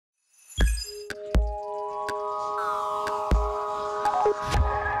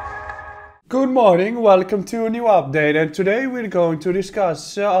Good morning, welcome to a new update, and today we're going to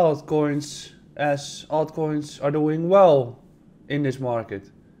discuss altcoins, as altcoins are doing well in this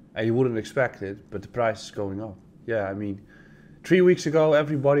market. And you wouldn't expect it, but the price is going up. Yeah, I mean, 3 weeks ago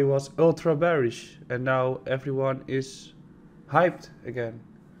everybody was ultra bearish and now everyone is hyped again.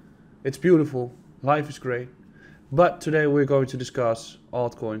 It's beautiful, life is great. But today we're going to discuss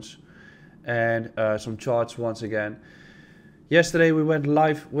altcoins and some charts once again. Yesterday we went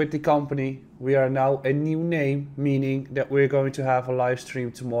live with the company. We are now a new name, meaning that we're going to have a live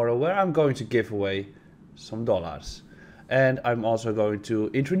stream tomorrow where I'm going to give away some dollars. And I'm also going to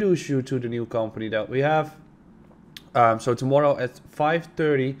introduce you to the new company that we have. So tomorrow at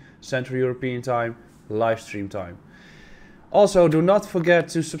 5:30 Central European time, live stream time. Also, do not forget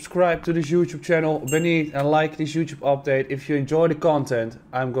to subscribe to this YouTube channel beneath and like this YouTube update. If you enjoy the content,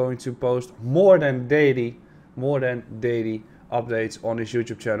 I'm going to post more than daily updates on this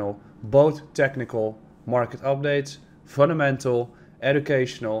YouTube channel, both technical market updates, fundamental,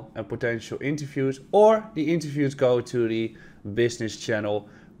 educational and potential interviews, or the interviews go to the business channel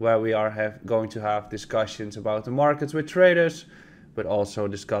where we are going to have discussions about the markets with traders, but also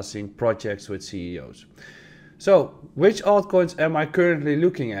discussing projects with CEOs. So, which altcoins am I currently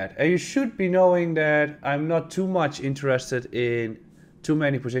looking at? And you should be knowing that I'm not too much interested in too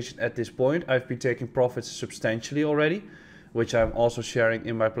many positions at this point. I've been taking profits substantially already, which I'm also sharing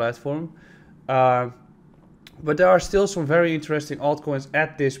in my platform. But there are still some very interesting altcoins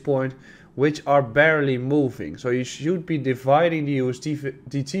at this point which are barely moving. So you should be dividing the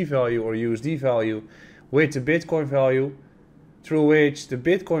USDT value or USD value with the Bitcoin value, through which the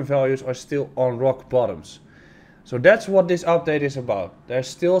Bitcoin values are still on rock bottoms. So that's what this update is about. There's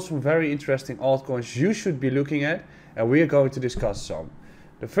still some very interesting altcoins you should be looking at, and we are going to discuss some.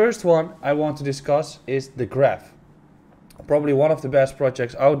 The first one I want to discuss is the Graph. Probably one of the best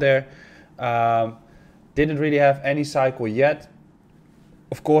projects out there. Didn't really have any cycle yet.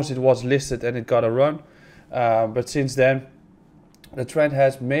 Of course it was listed and it got a run, but since then the trend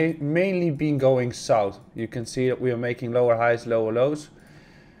has mainly been going south. You can see that we are making lower highs, lower lows,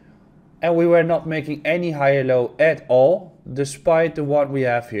 and we were not making any higher low at all, despite the one we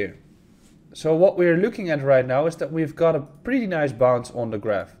have here. So what we're looking at right now is that we've got a pretty nice bounce on the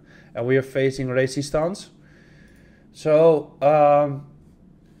graph, and we are facing resistance. So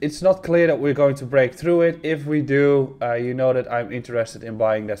it's not clear that we're going to break through it. If we do, you know that I'm interested in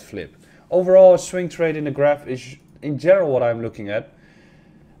buying that flip. Overall, a swing trade in the graph is in general what I'm looking at.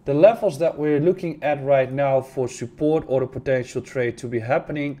 The levels that we're looking at right now for support or the potential trade to be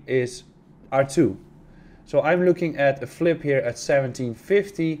happening are two. So I'm looking at a flip here at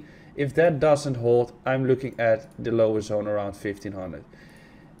 1750. If that doesn't hold, I'm looking at the lower zone around 1500.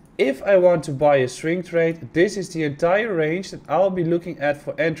 If I want to buy a swing trade, this is the entire range that I'll be looking at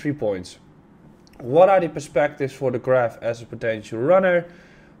for entry points. What are the perspectives for the graph as a potential runner?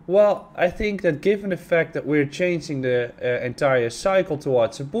 Well, I think that given the fact that we're changing the entire cycle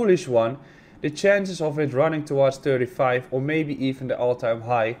towards a bullish one, the chances of it running towards 35 or maybe even the all-time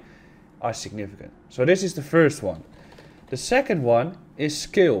high are significant. So this is the first one. The second one is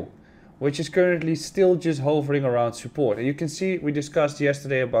scale, which is currently still just hovering around support. And you can see we discussed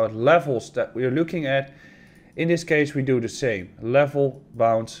yesterday about levels that we're looking at. In this case, we do the same. Level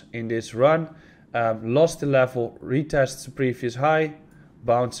bounce in this run, lost the level, retests the previous high,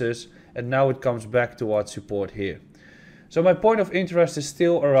 bounces, and now it comes back towards support here. So my point of interest is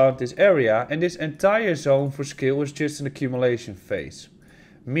still around this area, and this entire zone for scale is just an accumulation phase.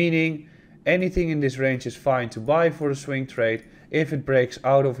 Meaning anything in this range is fine to buy for a swing trade. If it breaks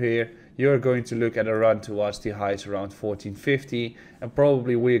out of here, you're going to look at a run towards the highs around 1450, and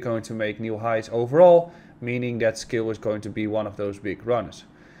probably we're going to make new highs overall, meaning that scale is going to be one of those big runners.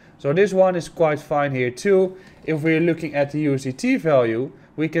 So this one is quite fine here too. If we're looking at the USDT value,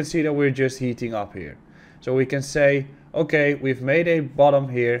 we can see that we're just heating up here. So we can say, okay, we've made a bottom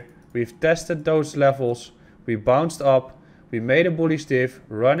here, we've tested those levels, we bounced up, we made a bullish div,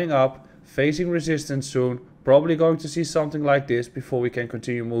 running up, facing resistance soon, probably going to see something like this before we can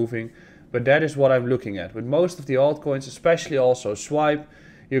continue moving. But that is what I'm looking at. With most of the altcoins, especially also Swipe,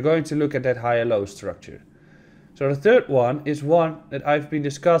 you're going to look at that higher low structure. So the third one is one that I've been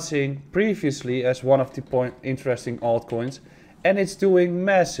discussing previously as one of the interesting altcoins, and it's doing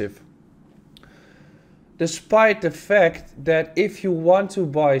massive. Despite the fact that if you want to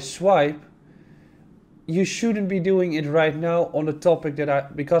buy Swipe, you shouldn't be doing it right now on the topic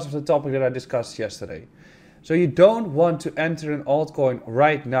because of the topic that I discussed yesterday. So you don't want to enter an altcoin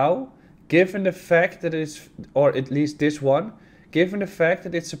right now, given the fact that it's, or at least this one, given the fact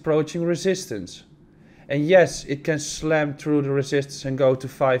that it's approaching resistance. And yes, it can slam through the resistance and go to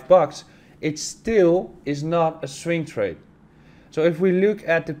 $5. it still is not a swing trade. So if we look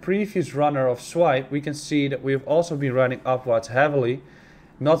at the previous runner of Swipe, we can see that we've also been running upwards heavily,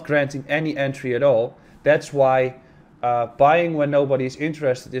 not granting any entry at all. That's why buying when nobody is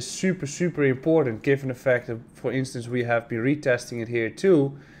interested is super important, given the fact that, for instance, we have been retesting it here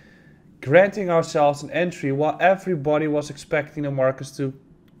too, granting ourselves an entry while everybody was expecting the markets to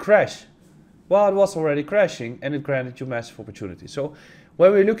crash. Well, it was already crashing and it granted you massive opportunity. So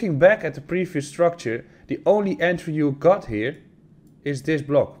when we're looking back at the previous structure, the only entry you got here is this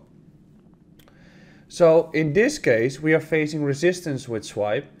block. So in this case, we are facing resistance with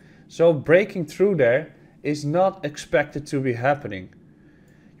Swipe. So breaking through there is not expected to be happening.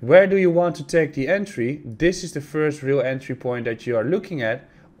 Where do you want to take the entry? This is the first real entry point that you are looking at,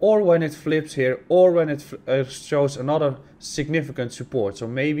 or when it flips here, or when it shows another significant support. So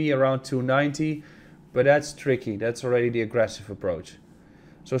maybe around 290, but that's tricky. That's already the aggressive approach.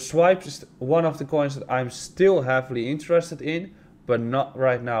 So Swipe is one of the coins that I'm still heavily interested in, but not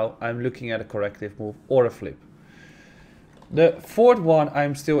right now. I'm looking at a corrective move or a flip. The fourth one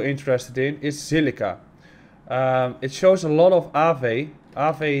I'm still interested in is Silica. It shows a lot of Aave.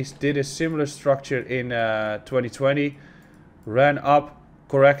 Aave did a similar structure in 2020, ran up,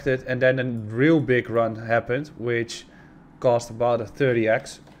 corrected, and then a real big run happened, which cost about a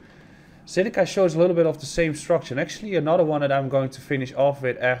 30x. Silica shows a little bit of the same structure. And actually another one that I'm going to finish off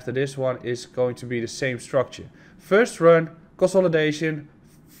with after this one is going to be the same structure. First run, consolidation,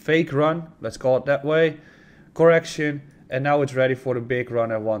 fake run, let's call it that way, correction, and now it's ready for the big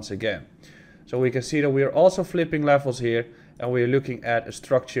runner once again. So we can see that we are also flipping levels here, and we are looking at a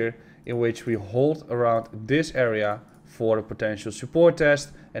structure in which we hold around this area for a potential support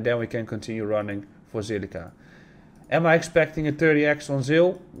test, and then we can continue running for Silica. Am I expecting a 30x on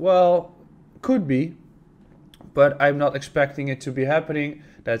ZIL? Well, could be, but I'm not expecting it to be happening.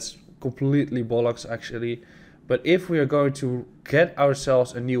 That's completely bollocks actually. But if we are going to get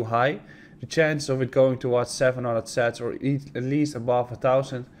ourselves a new high, the chance of it going towards 700 sats or at least above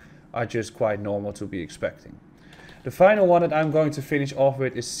 1000 are just quite normal to be expecting. The final one that I'm going to finish off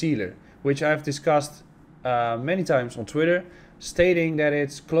with is Sealer, which I've discussed many times on Twitter, stating that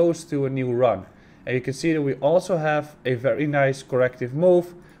it's close to a new run. And you can see that we also have a very nice corrective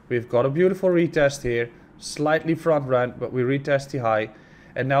move. We've got a beautiful retest here, slightly front run, but we retest the high.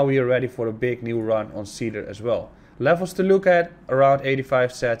 And now we are ready for a big new run on Sealer as well. Levels to look at, around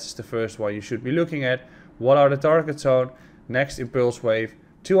 85 sats is the first one you should be looking at. What are the target zone? Next impulse wave,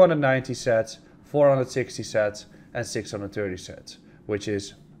 290 sats, 460 sats, and 630 sats, which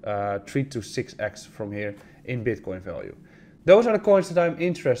is 3 to 6x from here in Bitcoin value. Those are the coins that I'm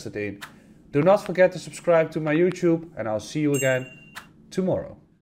interested in. Do not forget to subscribe to my YouTube, and I'll see you again tomorrow.